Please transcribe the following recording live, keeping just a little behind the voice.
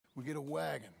We get a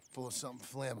wagon full of something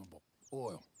flammable.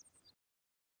 Oil.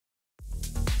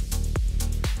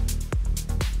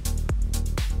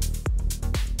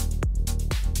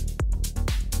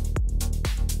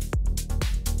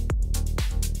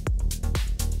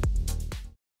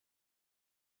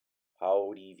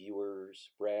 Howdy viewers,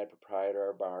 Brad, proprietor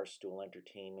of Barstool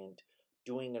Entertainment,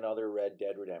 doing another Red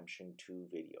Dead Redemption 2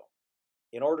 video.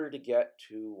 In order to get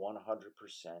to 100%,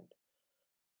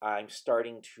 I'm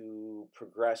starting to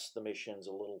progress the missions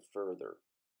a little further,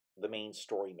 the main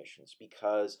story missions,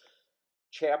 because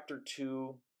Chapter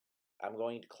 2, I'm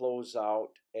going to close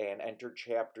out and enter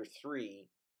Chapter 3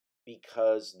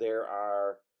 because there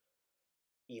are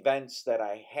events that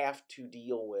I have to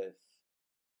deal with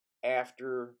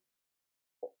after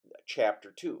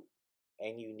Chapter 2,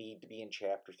 and you need to be in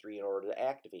Chapter 3 in order to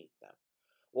activate them.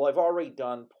 Well, I've already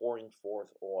done pouring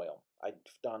forth oil. I've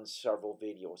done several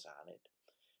videos on it.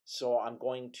 So I'm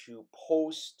going to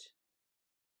post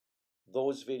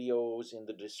those videos in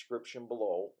the description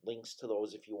below, links to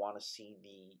those if you want to see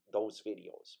those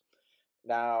videos.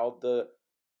 Now, the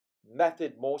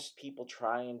method most people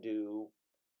try and do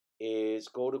is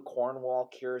go to Cornwall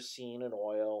Kerosene and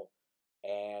Oil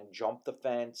and jump the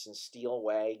fence and steal a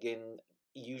wagon.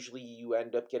 Usually you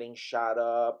end up getting shot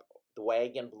up, the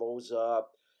wagon blows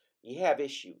up, you have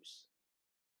issues.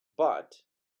 But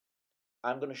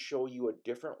I'm going to show you a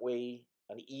different way,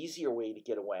 an easier way to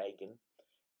get a wagon,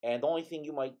 and the only thing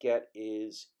you might get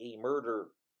is a murder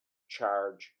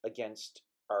charge against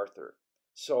Arthur.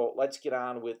 So let's get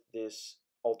on with this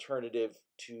alternative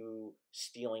to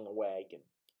stealing a wagon.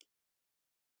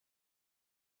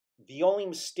 The only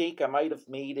mistake I might have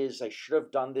made is I should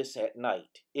have done this at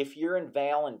night. If you're in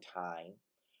Valentine,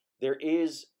 there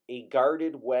is a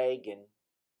guarded wagon,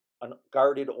 a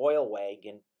guarded oil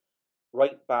wagon,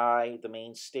 right by the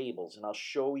main stables. And I'll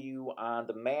show you on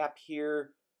the map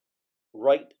here,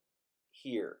 right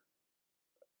here.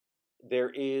 There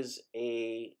is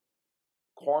a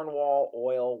Cornwall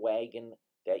oil wagon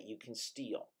that you can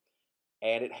steal.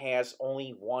 And it has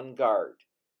only one guard.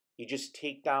 You just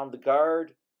take down the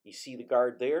guard. You see the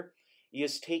guard there? You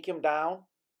just take him down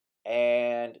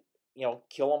and,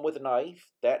 kill him with a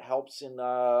knife. That helps in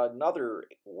another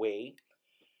way.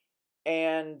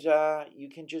 And you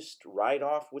can just ride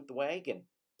off with the wagon.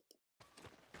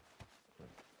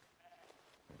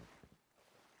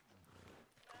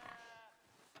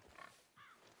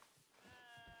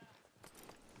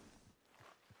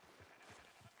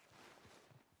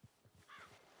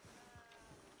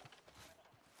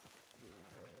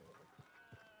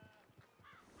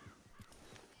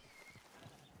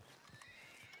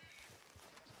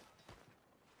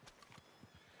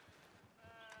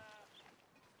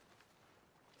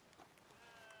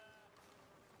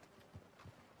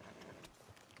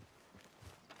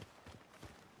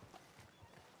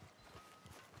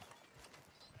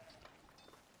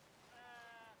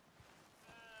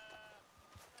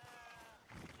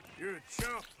 You're a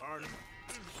chump, partner.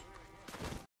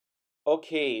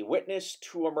 Okay, witness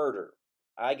to a murder.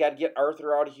 I gotta get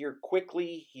Arthur out of here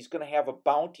quickly. He's gonna have a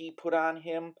bounty put on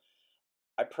him.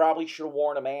 I probably should have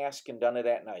worn a mask and done it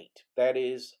at night. That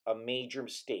is a major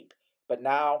mistake. But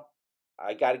now,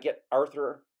 I gotta get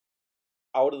Arthur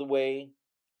out of the way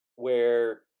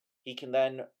where he can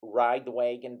then ride the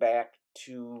wagon back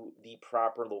to the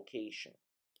proper location.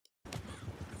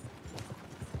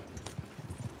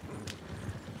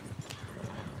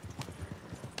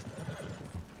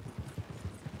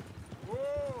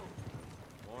 Whoa!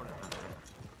 Morning.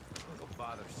 Go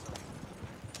bother some.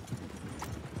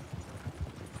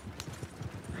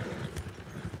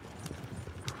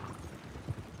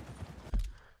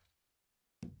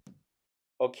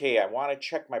 Okay, I want to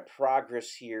check my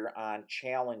progress here on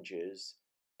challenges,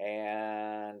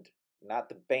 and not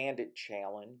the bandit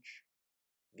challenge,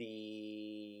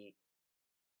 the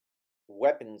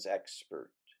weapons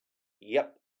expert.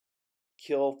 Yep,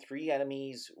 kill 3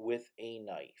 enemies with a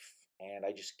knife, and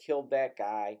I just killed that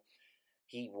guy.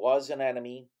 He was an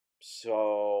enemy,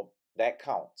 so that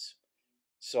counts.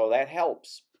 So that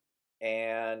helps.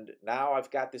 And now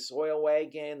I've got this oil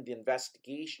wagon, the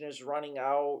investigation is running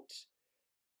out.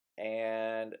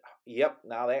 And yep,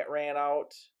 now that ran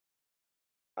out.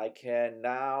 I can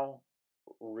now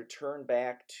return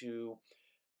back to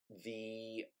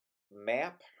the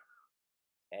map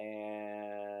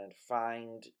and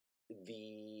find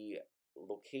the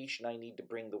location I need to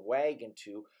bring the wagon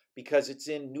to, because it's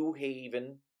in New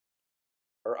Haven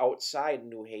or outside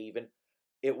New Haven.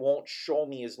 It won't show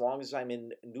me, as long as I'm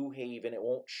in New Haven, it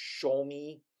won't show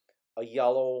me a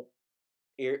yellow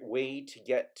way to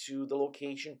get to the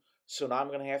location. So now I'm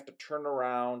going to have to turn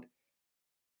around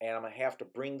and I'm going to have to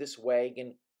bring this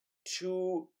wagon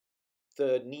to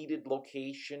the needed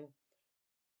location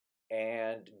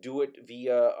and do it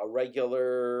via a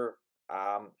regular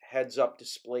heads-up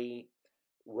display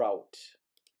route.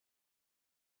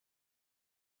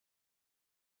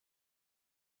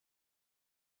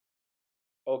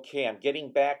 Okay, I'm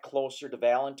getting back closer to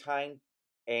Valentine,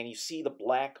 and you see the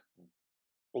black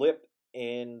blip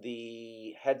in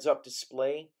the heads-up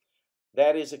display.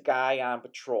 That is a guy on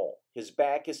patrol. His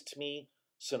back is to me,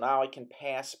 so now I can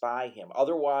pass by him.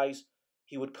 Otherwise,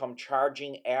 he would come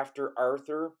charging after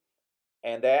Arthur,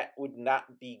 and that would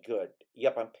not be good.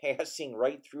 Yep, I'm passing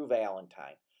right through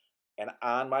Valentine and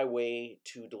on my way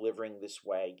to delivering this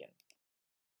wagon.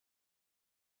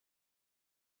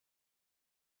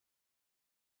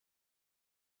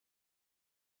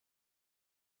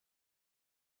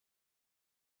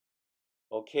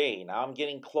 Okay, now I'm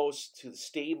getting close to the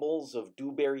stables of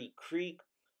Dewberry Creek,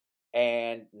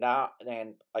 and I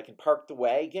can park the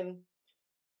wagon.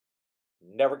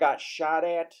 Never got shot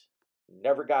at,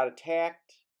 never got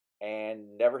attacked,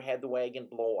 and never had the wagon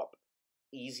blow up.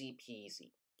 Easy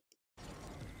peasy.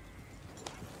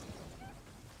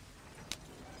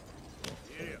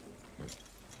 Yeah.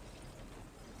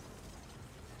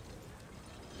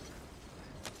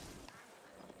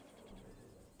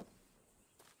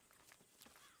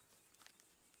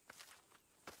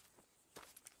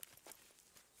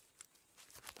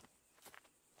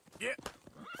 Yeah.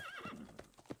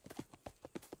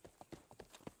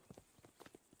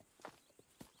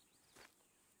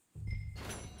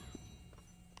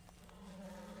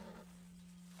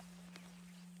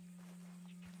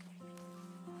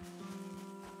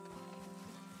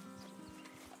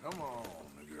 Come on,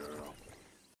 girl.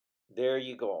 There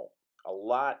you go. A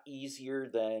lot easier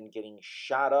than getting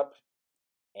shot up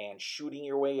and shooting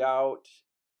your way out,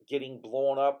 getting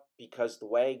blown up because the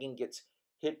wagon gets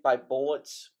hit by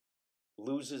bullets,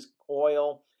 loses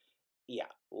oil. Yeah,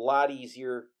 a lot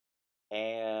easier.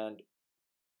 And,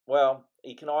 well,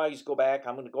 you can always go back.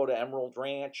 I'm going to go to Emerald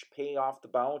Ranch, pay off the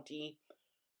bounty.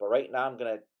 But right now I'm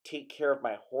going to take care of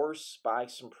my horse, buy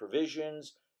some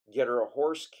provisions, get her a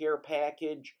horse care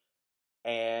package,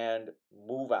 and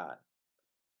move on.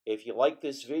 If you like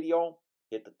this video,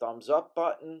 hit the thumbs up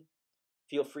button.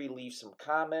 Feel free to leave some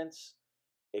comments.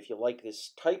 If you like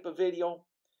this type of video,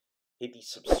 hit the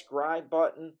subscribe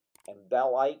button and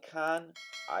bell icon.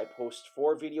 I post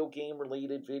 4 video game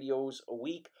related videos a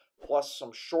week, plus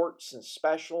some shorts and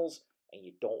specials, and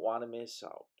you don't want to miss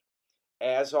out.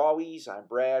 As always, I'm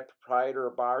Brad, proprietor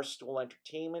of Barstool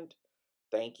Entertainment.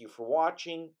 Thank you for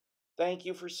watching, thank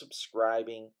you for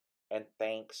subscribing, and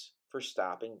thanks for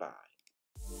stopping by.